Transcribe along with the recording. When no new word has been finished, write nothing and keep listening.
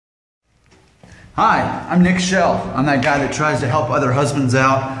Hi, I'm Nick Shell. I'm that guy that tries to help other husbands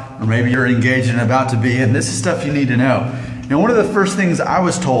out, or maybe you're engaged and about to be, and this is stuff you need to know. Now, one of the first things I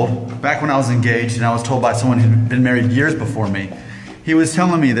was told back when I was engaged, and I was told by someone who'd been married years before me, he was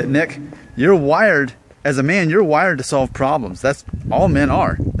telling me that, Nick, you're wired, as a man, you're wired to solve problems. That's all men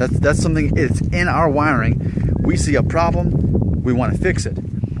are. That's something, it's in our wiring. We see a problem, we want to fix it.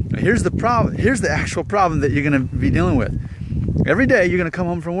 Now, here's the problem. Here's the actual problem that you're going to be dealing with. Every day you're going to come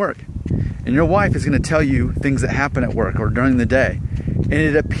home from work, and your wife is going to tell you things that happen at work or during the day. And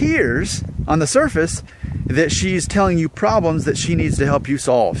it appears on the surface that she's telling you problems that she needs to help you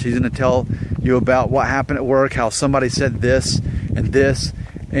solve. She's going to tell you about what happened at work, how somebody said this and this.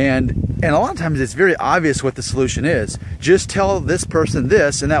 And a lot of times it's very obvious what the solution is. Just tell this person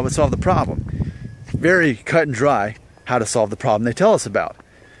this and that would solve the problem. Very cut and dry how to solve the problem they tell us about.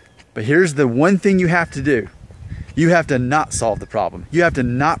 But here's the one thing you have to do. You have to not solve the problem. You have to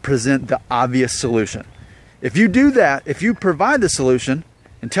not present the obvious solution. If you do that, if you provide the solution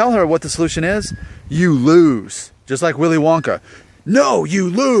and tell her what the solution is, you lose. Just like Willy Wonka. No, you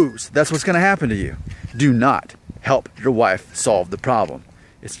lose. That's what's going to happen to you. Do not help your wife solve the problem.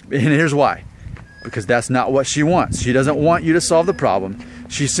 And here's why. Because that's not what she wants. She doesn't want you to solve the problem.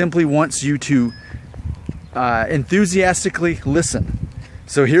 She simply wants you to enthusiastically listen.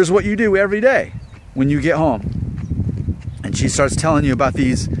 So here's what you do every day when you get home. And she starts telling you about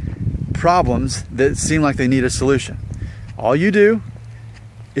these problems that seem like they need a solution. All you do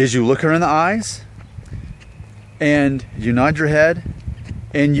is you look her in the eyes and you nod your head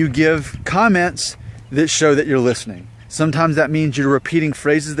and you give comments that show that you're listening. Sometimes that means you're repeating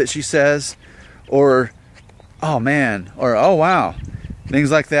phrases that she says, or oh man, or oh wow, things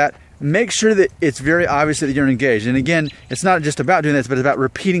like that. Make sure that it's very obvious that you're engaged. And again, it's not just about doing this, but it's about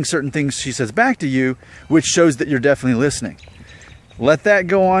repeating certain things she says back to you, which shows that you're definitely listening. Let that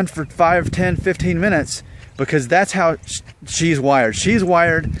go on for 5, 10, 15 minutes, because that's how she's wired. She's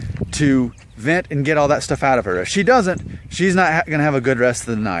wired to vent and get all that stuff out of her. If she doesn't, she's not going to have a good rest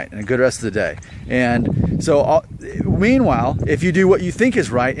of the night and a good rest of the day. And so, meanwhile, if you do what you think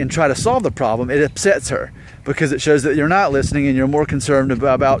is right and try to solve the problem, it upsets her, because it shows that you're not listening and you're more concerned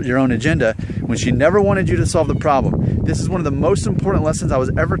about your own agenda when she never wanted you to solve the problem. This is one of the most important lessons I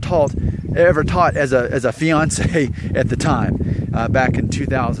was ever taught as a fiance at the time, back in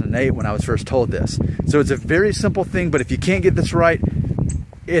 2008 when I was first told this. So it's a very simple thing, but if you can't get this right,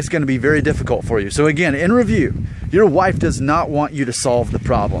 it's going to be very difficult for you. So again, in review, your wife does not want you to solve the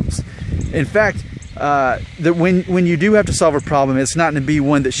problems. In fact, that when you do have to solve a problem, it's not going to be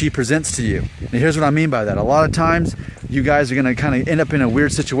one that she presents to you. And here's what I mean by that. A lot of times, you guys are going to kind of end up in a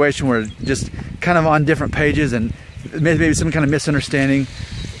weird situation where just kind of on different pages, and maybe some kind of misunderstanding,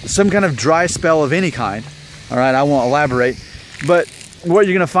 some kind of dry spell of any kind. All right, I won't elaborate. But what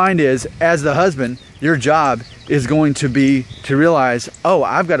you're going to find is, as the husband, your job is going to be to realize, oh,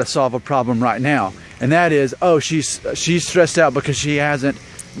 I've got to solve a problem right now. And that is, oh, she's stressed out because she hasn't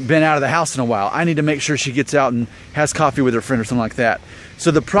been out of the house in a while. I need to make sure she gets out and has coffee with her friend or something like that.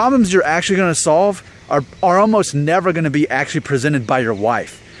 So the problems you're actually going to solve are almost never going to be actually presented by your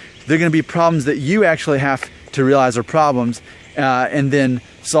wife. They're going to be problems that you actually have to realize are problems and then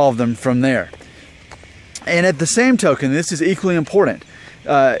solve them from there. And at the same token, this is equally important.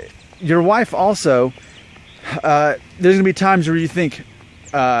 Your wife also, there's going to be times where you think,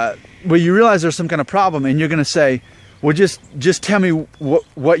 where you realize there's some kind of problem, and you're going to say, well, just tell me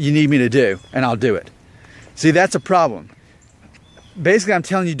what you need me to do, and I'll do it. See, that's a problem. Basically, I'm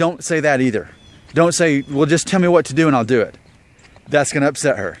telling you, don't say that either. Don't say, well, just tell me what to do and I'll do it. That's going to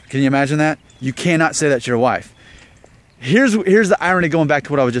upset her. Can you imagine that? You cannot say that to your wife. Here's the irony, going back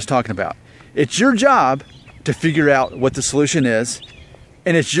to what I was just talking about. It's your job to figure out what the solution is,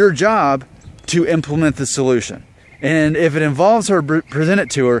 and it's your job to implement the solution. And if it involves her, present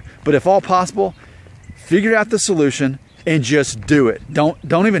it to her, but if all possible, figure out the solution and just do it.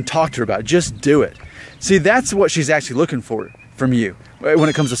 Don't even talk to her about it. Just do it. See, that's what she's actually looking for from you when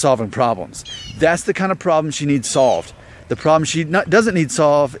it comes to solving problems. That's the kind of problem she needs solved. The problem she doesn't need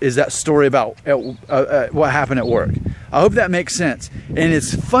solved is that story about what happened at work. I hope that makes sense. And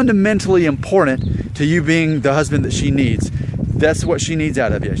it's fundamentally important to you being the husband that she needs. That's what she needs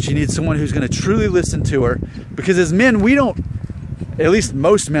out of you. She needs someone who's going to truly listen to her. Because as men, we don't, at least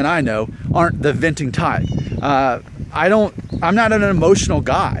most men I know, aren't the venting type. I'm not an emotional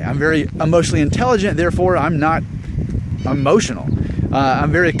guy. I'm very emotionally intelligent, therefore I'm not emotional.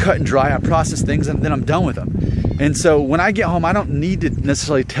 I'm very cut and dry. I process things and then I'm done with them. And so when I get home, I don't need to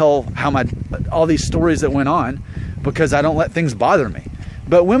necessarily tell all these stories that went on, because I don't let things bother me.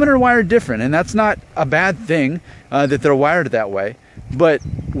 But women are wired different, and that's not a bad thing that they're wired that way. But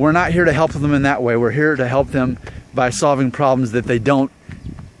we're not here to help them in that way. We're here to help them by solving problems that they don't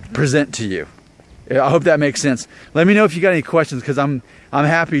present to you. I hope that makes sense. Let me know if you got any questions, because I'm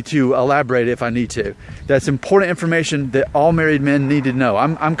happy to elaborate if I need to. That's important information that all married men need to know.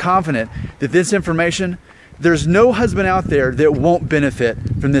 I'm confident that this information, there's no husband out there that won't benefit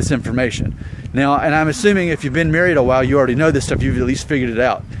from this information. Now, and I'm assuming if you've been married a while, you already know this stuff. You've at least figured it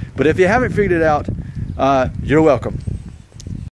out. But if you haven't figured it out, you're welcome.